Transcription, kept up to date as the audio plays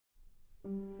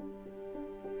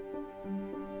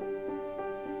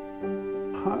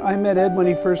I met Ed when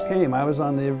he first came. I was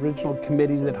on the original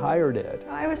committee that hired Ed.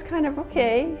 I was kind of,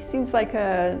 okay, seems like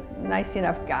a nice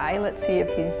enough guy. Let's see if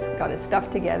he's got his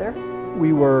stuff together.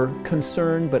 We were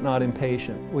concerned but not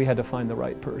impatient. We had to find the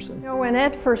right person. You know, when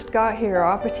Ed first got here,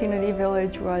 Opportunity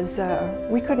Village was,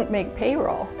 we couldn't make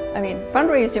payroll. I mean,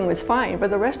 fundraising was fine,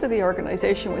 but the rest of the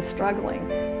organization was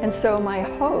struggling. And so my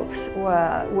hopes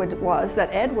was that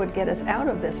Ed would get us out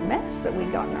of this mess that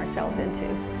we'd gotten ourselves into.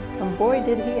 And boy,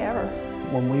 did he ever.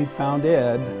 When we found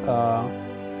Ed,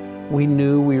 we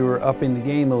knew we were upping the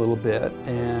game a little bit,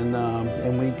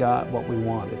 and we got what we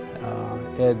wanted.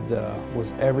 Ed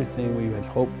was everything we had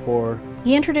hoped for.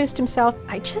 He introduced himself.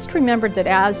 I just remembered that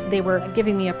as they were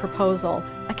giving me a proposal,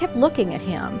 I kept looking at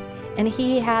him, and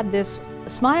he had this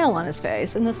smile on his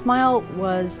face, and the smile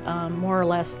was more or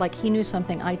less like he knew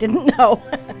something I didn't know.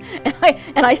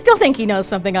 and I still think he knows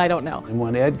something I don't know. And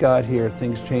when Ed got here,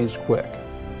 things changed quick.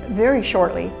 Very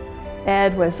shortly,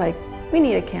 Ed was like, we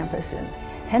need a campus in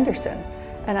Henderson.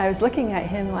 And I was looking at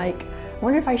him like, I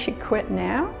wonder if I should quit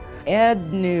now?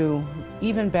 Ed knew,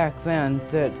 even back then,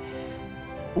 that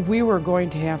we were going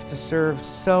to have to serve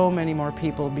so many more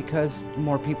people because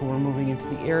more people were moving into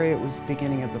the area. It was the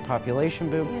beginning of the population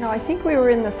boom. You know, I think we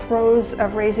were in the throes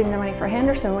of raising the money for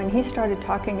Henderson when he started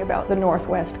talking about the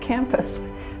Northwest campus.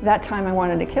 That time I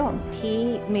wanted to kill him.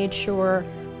 He made sure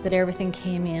that everything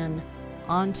came in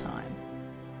on time,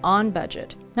 on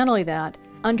budget. Not only that,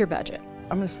 under budget.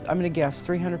 I'm going to guess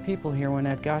 300 people here when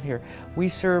Ed got here. We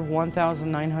serve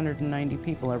 1,990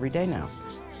 people every day now.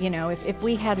 You know, if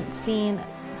we hadn't seen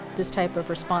this type of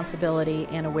responsibility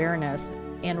and awareness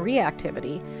and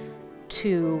reactivity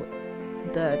to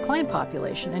the client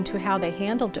population and to how they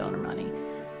handle donor money,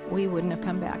 we wouldn't have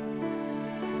come back.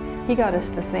 He got us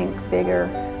to think bigger,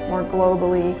 more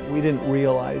globally. We didn't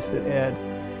realize that Ed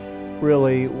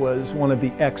really was one of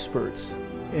the experts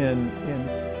in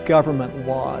government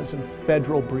laws and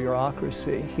federal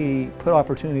bureaucracy. He put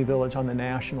Opportunity Village on the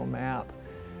national map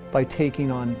by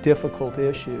taking on difficult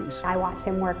issues. I watch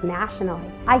him work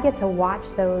nationally. I get to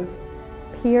watch those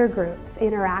peer groups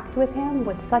interact with him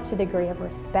with such a degree of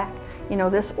respect. You know,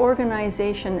 this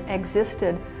organization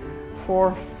existed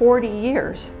for 40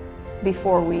 years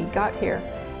before we got here.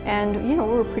 And, you know,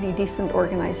 we're a pretty decent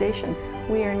organization.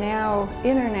 We are now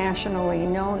internationally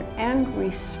known and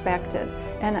respected.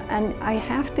 And I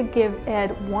have to give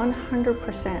Ed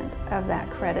 100% of that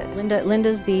credit.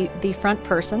 Linda's the front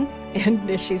person,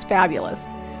 and she's fabulous.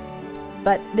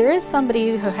 But there is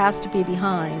somebody who has to be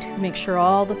behind, who makes sure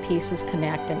all the pieces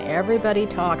connect and everybody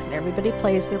talks and everybody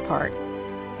plays their part.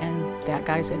 And that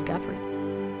guy's Ed Guthrie.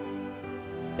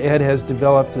 Ed has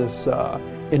developed this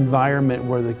environment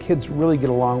where the kids really get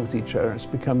along with each other. It's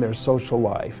become their social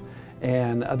life.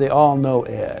 And they all know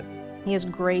Ed. He has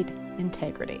great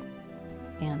integrity.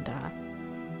 And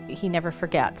he never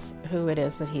forgets who it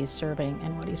is that he's serving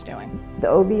and what he's doing. The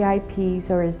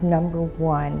OBIPs are his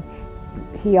 #1.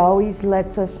 He always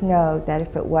lets us know that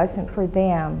if it wasn't for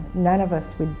them, none of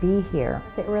us would be here.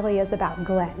 It really is about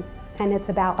Glenn, and it's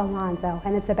about Alonzo,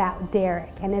 and it's about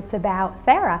Derek, and it's about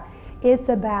Sarah. It's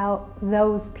about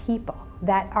those people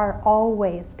that are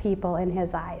always people in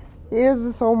his eyes. He has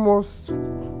this almost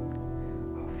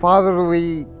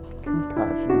fatherly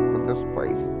compassion for this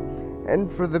place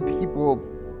and for the people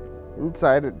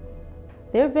inside it.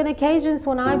 There have been occasions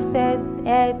when I've said,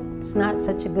 Ed, it's not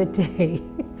such a good day.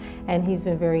 And he's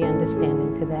been very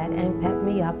understanding to that and pepped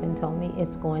me up and told me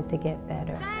it's going to get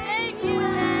better.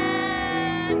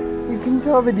 You can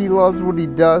tell that he loves what he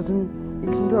does, and you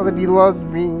can tell that he loves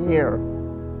being here.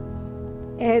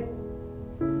 It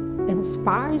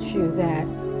inspires you that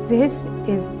this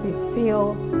is the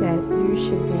field that you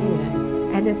should be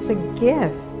in, and it's a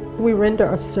gift. We render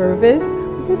a service.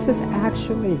 This is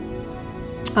actually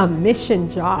a mission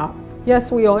job.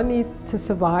 Yes, we all need to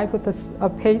survive with a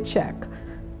paycheck,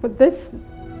 but this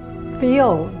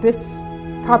field, this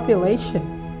population,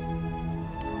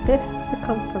 this has to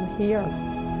come from here.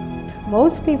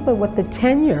 Most people with the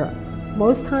tenure,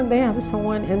 most time they have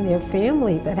someone in their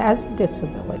family that has a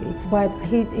disability, but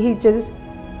he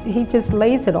just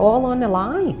lays it all on the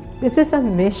line. This is a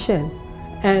mission,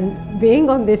 and being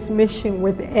on this mission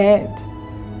with Ed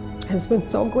has been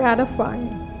so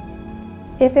gratifying.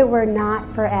 If it were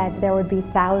not for Ed, there would be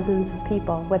thousands of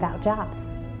people without jobs.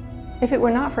 If it were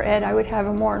not for Ed, I would have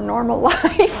a more normal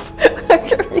life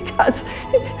because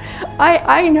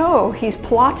I know he's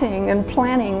plotting and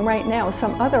planning right now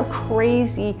some other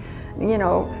crazy,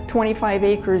 25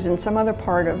 acres in some other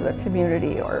part of the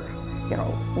community, or,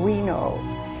 Reno.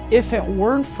 If it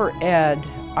weren't for Ed,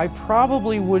 I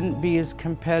probably wouldn't be as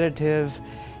competitive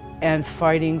and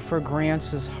fighting for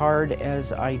grants as hard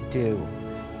as I do.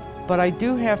 But I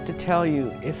do have to tell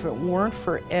you, if it weren't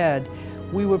for Ed,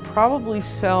 we would probably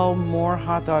sell more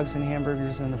hot dogs and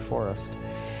hamburgers in the forest,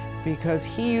 because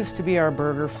he used to be our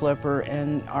burger flipper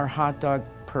and our hot dog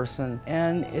person,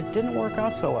 and it didn't work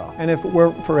out so well. And if it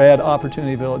weren't for Ed,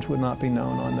 Opportunity Village would not be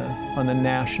known on the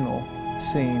national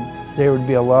scene. There would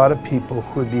be a lot of people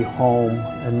who would be home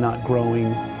and not growing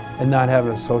and not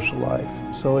having a social life.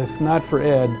 So if not for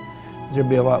Ed, there'd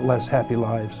be a lot less happy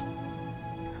lives.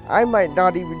 I might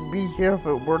not even be here if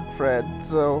it weren't for Ed,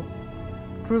 so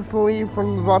truthfully,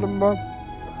 from the bottom of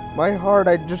my heart,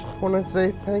 I just want to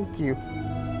say thank you.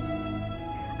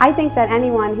 I think that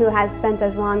anyone who has spent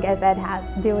as long as Ed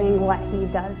has doing what he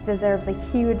does deserves a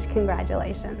huge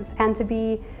congratulations. And to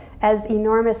be as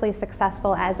enormously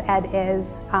successful as Ed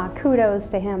is, kudos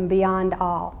to him beyond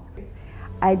all.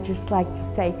 I'd just like to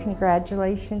say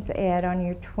congratulations, Ed, on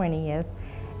your 20th,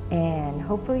 and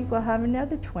hopefully we'll have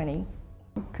another 20.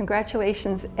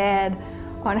 Congratulations, Ed,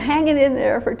 on hanging in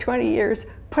there for 20 years,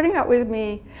 putting up with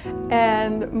me,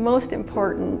 and most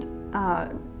important,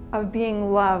 of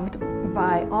being loved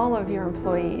by all of your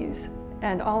employees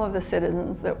and all of the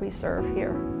citizens that we serve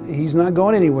here. He's not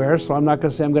going anywhere, so I'm not going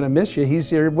to say I'm going to miss you. He's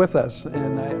here with us,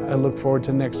 and I look forward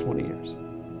to the next 20 years.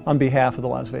 On behalf of the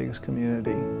Las Vegas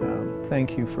community,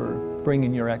 thank you for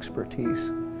bringing your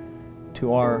expertise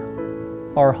to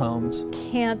our homes.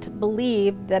 Can't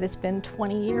believe that it's been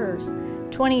 20 years.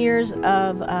 20 years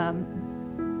of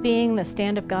being the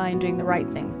stand-up guy and doing the right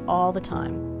thing all the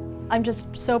time. I'm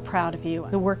just so proud of you.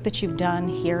 The work that you've done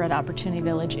here at Opportunity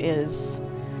Village is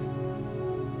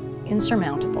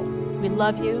insurmountable. We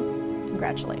love you.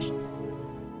 Congratulations.